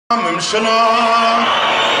In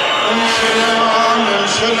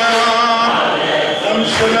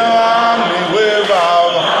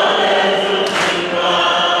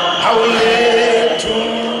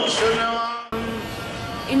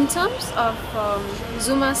terms of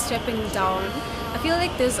Zuma stepping down, I feel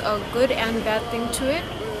like there's a good and bad thing to it.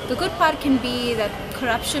 The good part can be that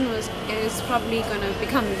corruption is probably going to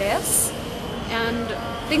become less and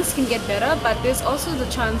things can get better, but there's also the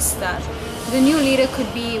chance that the new leader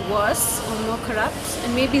could be worse or more corrupt,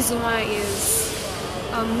 and maybe Zuma is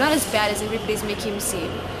not as bad as everybody's making him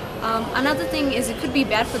seem. Another thing is it could be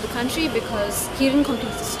bad for the country because he didn't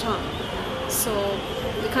complete his term. So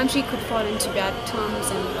the country could fall into bad terms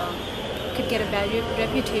and could get a bad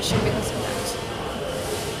reputation because of that.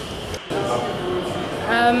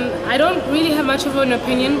 I don't really have much of an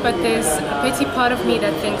opinion, but there's a petty part of me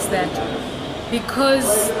that thinks that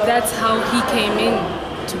because that's how he came in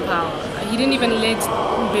to power, he didn't even let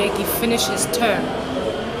Mbeki finish his term.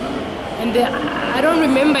 And I don't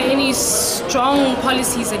remember any strong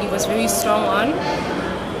policies that he was very strong on.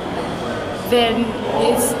 Then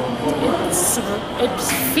it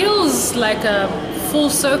feels like a full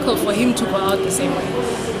circle for him to go out the same way.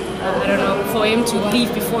 I don't know, for him to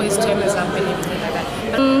leave before his term is up and everything like that.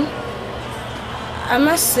 I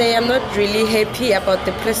must say I'm not really happy about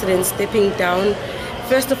the president stepping down.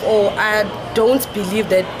 First of all, I don't believe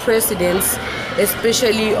that presidents,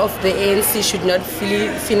 especially of the ANC, should not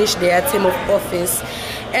finish their term of office.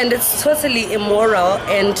 And it's totally immoral,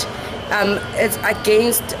 and it's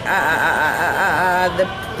against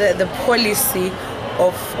the policy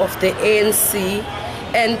of the ANC,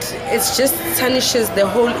 and it just tarnishes the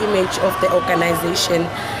whole image of the organization.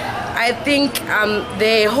 I think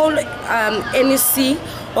the whole NEC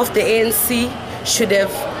of the ANC should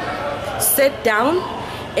have sat down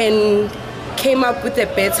and came up with a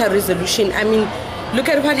better resolution. I mean, look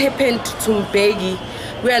at what happened to Mbeki.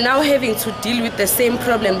 We are now having to deal with the same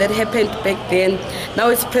problem that happened back then. Now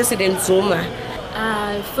it's President Zuma.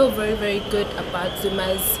 I feel very, very good about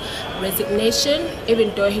Zuma's resignation,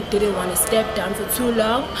 even though he didn't want to step down for too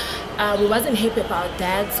long. We wasn't happy about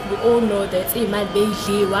that. We all know that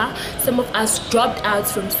some of us dropped out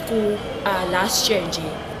from school last year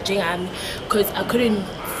because I couldn't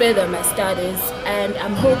further my studies, and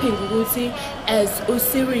I'm hoping as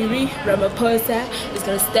Usiriri Ramaphosa is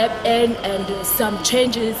going to step in and some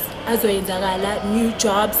changes as well, new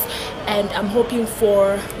jobs, and I'm hoping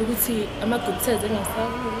for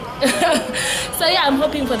so yeah, I'm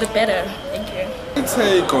hoping for the better. Thank you. My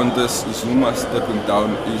take on this Zuma stepping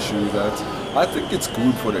down issue that I think it's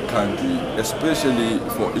good for the country, especially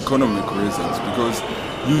for economic reasons, because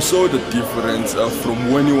you saw the difference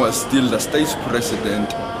from when he was still the state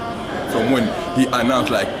president, from when he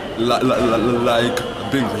announced like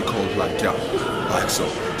being recalled, like so.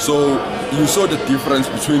 So you saw the difference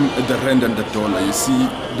between the rand and the dollar. You see,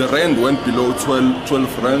 the rand went below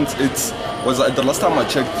 12 rands. It was the last time I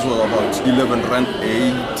checked, it was about 11 rand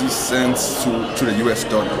 80 cents to the US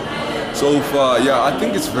dollar. So far, yeah, I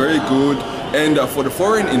think it's very good. And for the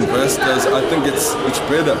foreign investors, I think it's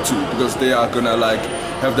better too, because they are gonna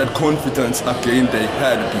have that confidence again they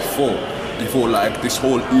had before like this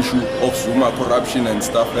whole issue of Zuma corruption and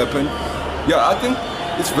stuff happened. Yeah, I think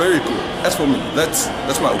it's very good. As for me, that's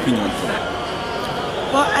my opinion.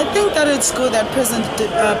 Well, I think that it's good that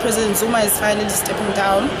President Zuma is finally stepping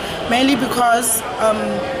down, mainly because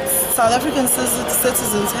South African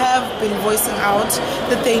citizens have been voicing out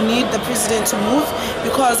that they need the president to move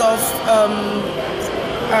because of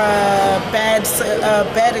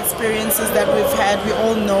bad experiences that we've had. We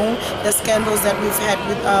all know the scandals that we've had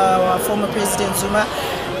with our former President Zuma.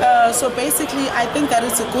 So basically, I think that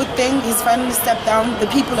it's a good thing. He's finally stepped down. The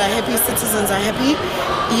people are happy, citizens are happy.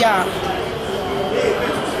 Yeah.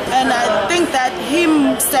 And I think that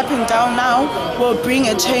him stepping down now will bring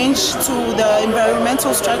a change to the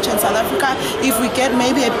environmental structure in South Africa. If we get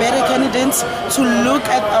maybe a better candidate to look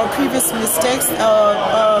at our previous mistakes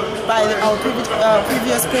by our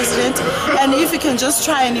previous president, and if we can just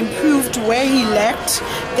try and improve to where he lacked,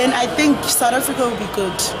 then I think South Africa will be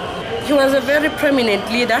good. He was a very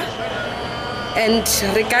prominent leader, and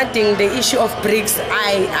regarding the issue of BRICS,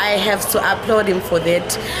 I have to applaud him for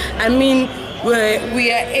that. I mean,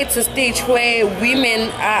 we are at a stage where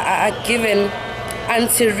women are given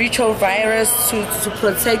antiretrovirus to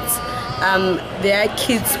protect their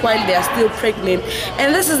kids while they are still pregnant.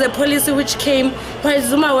 And this is a policy which came while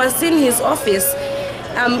Zuma was in his office.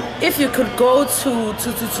 If you could go to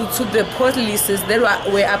the policies that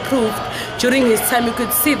were approved during his time, you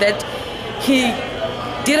could see that he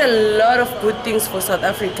did a lot of good things for South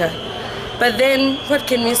Africa. But then, what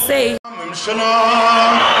can we say?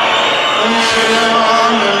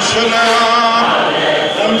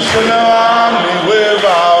 شمسنا